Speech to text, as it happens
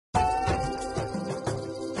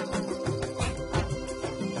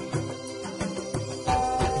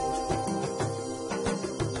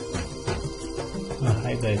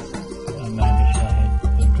guys, I'm Shahid.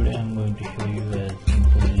 So today I'm going to show you a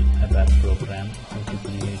simple ABAP program, how to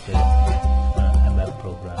create a ABAP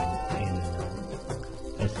program in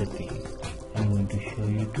SAP. I'm going to show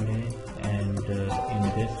you today, and in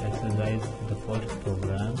this exercise, the first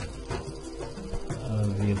program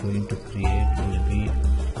we are going to create will be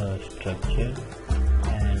a structure,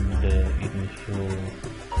 and it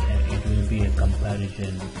will be a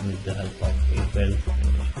comparison with the help of if-else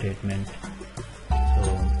statement. So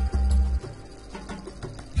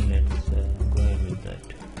let's go ahead with that.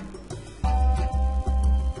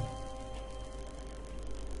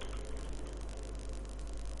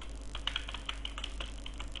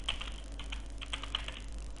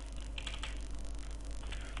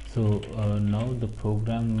 So now the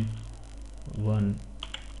program 1,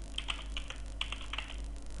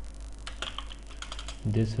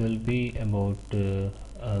 this will be about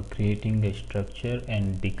creating a structure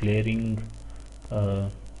and declaring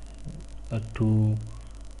two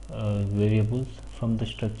variables from the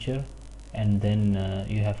structure, and then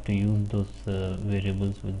you have to use those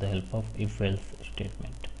variables with the help of if-else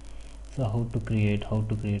statement. So how to create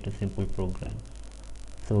a simple program.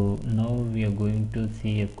 So now we are going to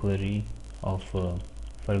see a query of for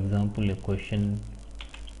example a question.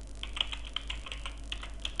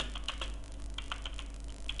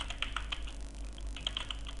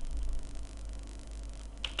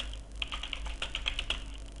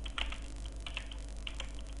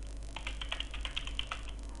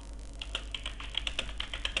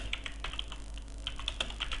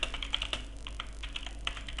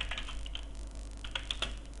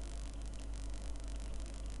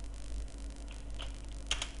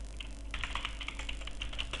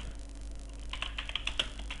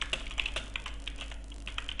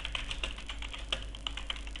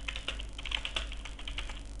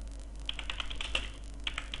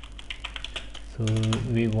 So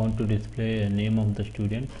we want to display a name of the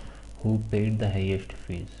student who paid the highest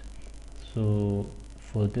fees. So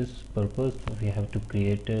for this purpose we have to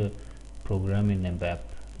create a program in ABAP.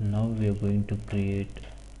 Now we are going to create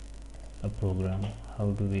a program. How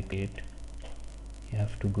do we create? You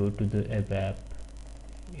have to go to the ABAP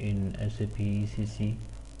in SAP ECC.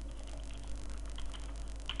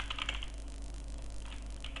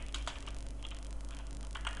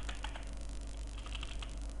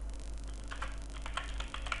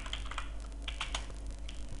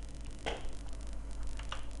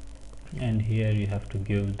 And here you have to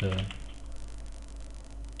give the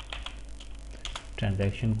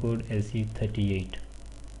transaction code SE38,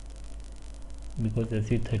 because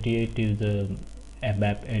SE38 is the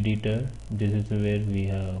ABAP editor. This is where we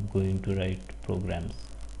are going to write programs.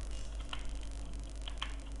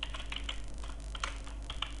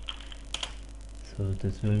 So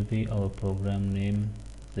this will be our program name,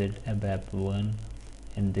 ABAP1,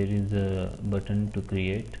 and there is a button to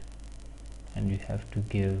create, and you have to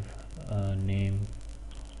give a name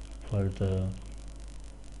for the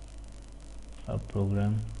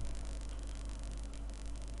program.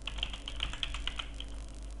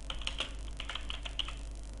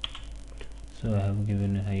 So I have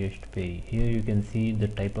given a highest pay. Here you can see the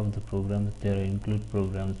type of the programs. There are include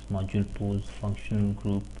programs, module pools, functional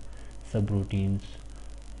group, subroutines,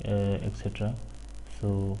 etc.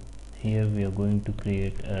 So here we are going to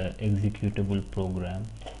create a executable program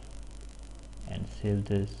and save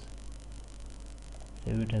this.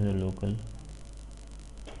 Save it as a local.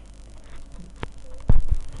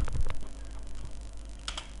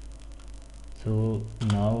 So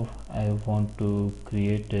now I want to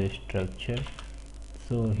create a structure.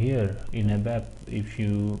 So here in ABAP, if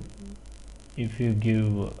you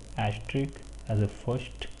give asterisk as a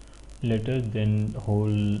first letter, then the whole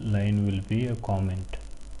line will be a comment.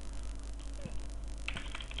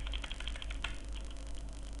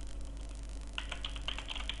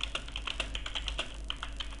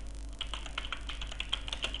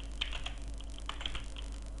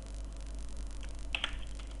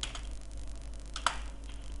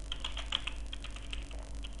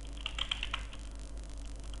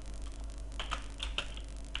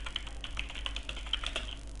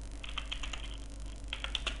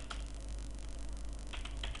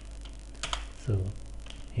 So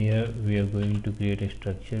here we are going to create a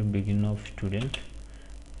structure begin of student,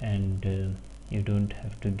 and you don't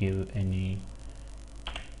have to give any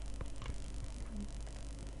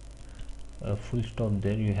full stop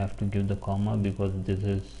there. You have to give the comma, because this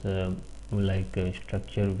is like a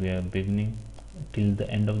structure we are beginning. Till the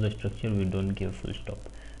end of the structure we don't give full stop,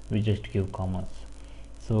 we just give commas.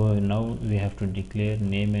 So now we have to declare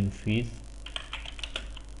name and fees.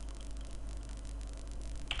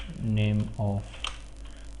 Name of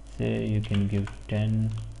say you can give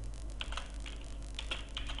 10.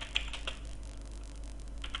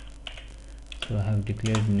 So I have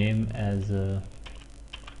declared name as a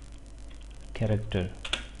character.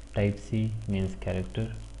 Type C means character,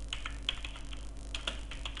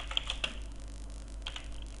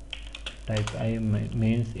 type I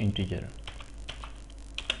means integer.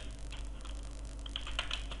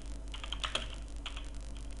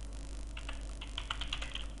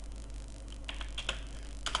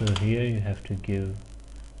 So here you have to give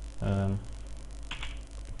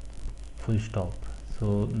full stop.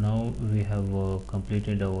 So now we have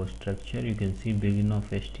completed our structure. You can see begin of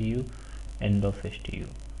STU, end of STU.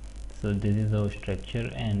 So this is our structure,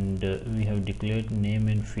 and we have declared name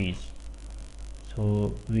and fees.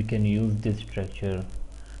 So we can use this structure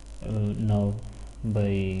now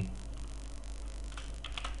by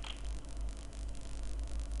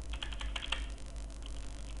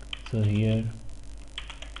so here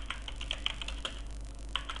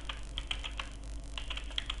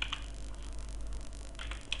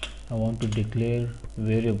I want to declare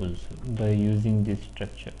variables by using this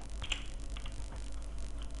structure.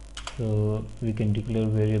 So we can declare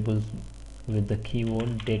variables with the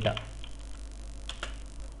keyword data.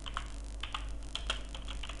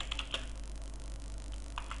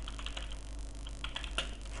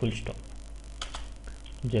 Full stop.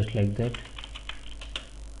 Just like that.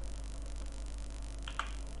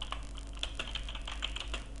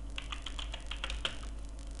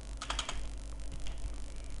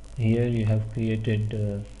 Here you have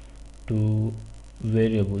created two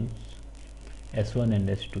variables, S1 and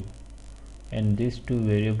S2, and these two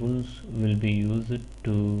variables will be used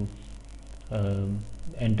to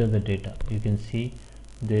enter the data. You can see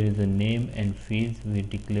there is a name and fees we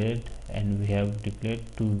declared, and we have declared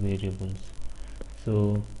two variables.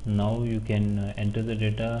 So now you can enter the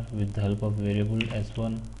data with the help of variable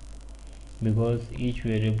S1, because each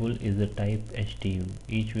variable is a type STU,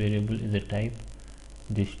 each variable is a type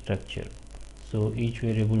this structure. So each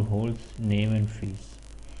variable holds name and fees,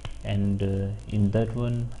 and in that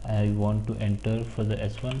one I want to enter for the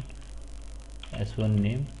S1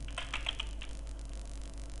 name,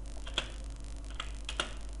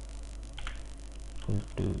 equal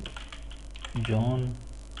to John,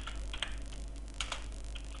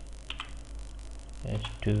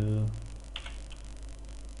 S2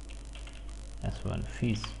 S1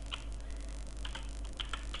 fees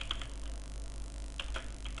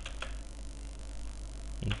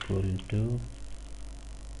equal to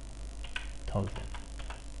 1000.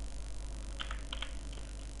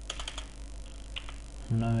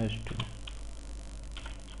 Now S2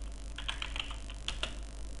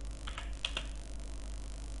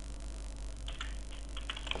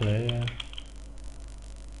 clear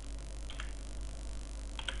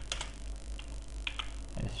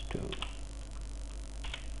S2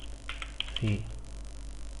 fee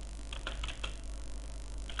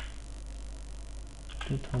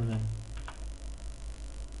 2000.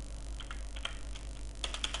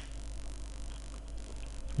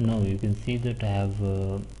 Now you can see that I have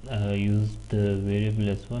used the variable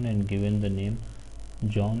S1 and given the name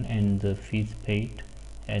John and the fees paid,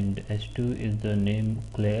 and S2 is the name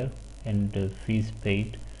Claire and fees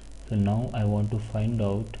paid. So now I want to find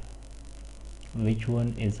out which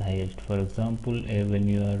one is highest. For example, when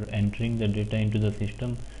you are entering the data into the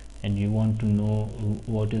system and you want to know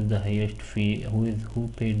what is the highest fee, who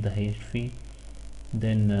paid the highest fee,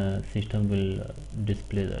 then system will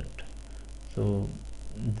display that. So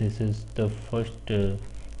this is the first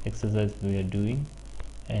exercise we are doing,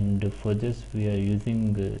 and for this we are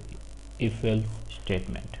using if else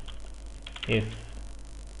statement. If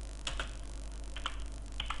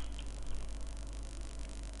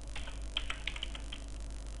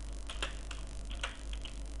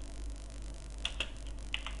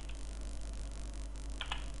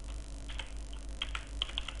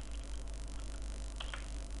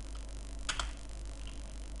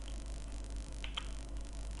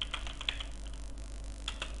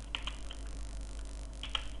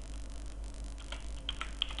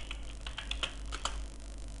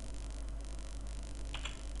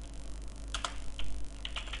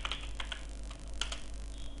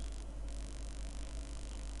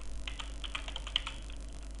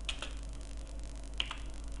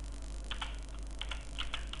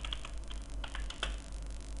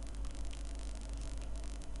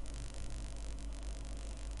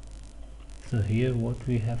so here what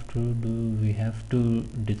we have to do, we have to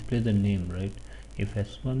display the name, right? If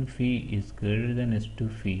S1 fee is greater than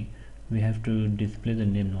S2 fee, we have to display the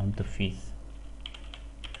name, not the fees.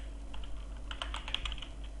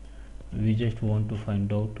 We just want to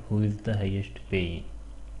find out who is the highest payee.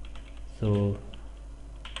 So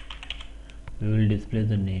we will display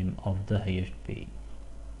the name of the highest pay,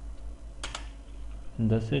 and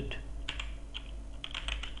that's it.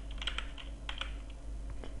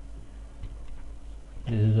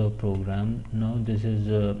 This is our program. Now this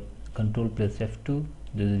is control plus F2.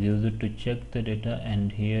 This is used to check the data,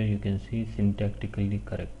 and here you can see syntactically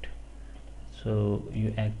correct. So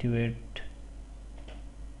you activate,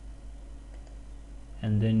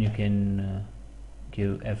 and then you can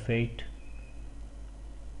give F8,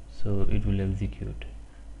 so it will execute.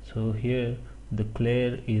 So here the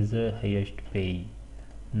Claire is the highest pay.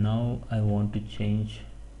 Now I want to change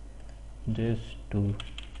this to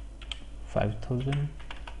 5,000.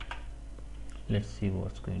 Let's see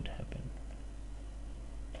what's going to happen.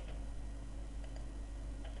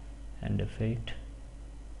 And F8,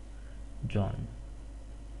 John.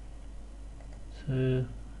 So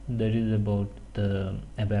that is about the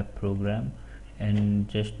ABAP program, and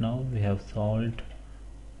just now we have solved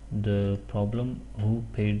the problem who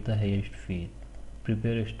paid the highest fee.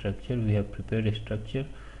 Prepare a structure. We have prepared a structure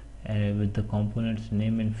with the components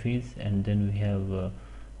name and fees, and then we have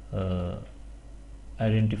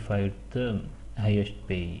identified the highest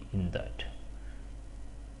pay in that.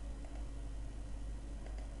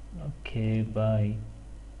 Okay, bye.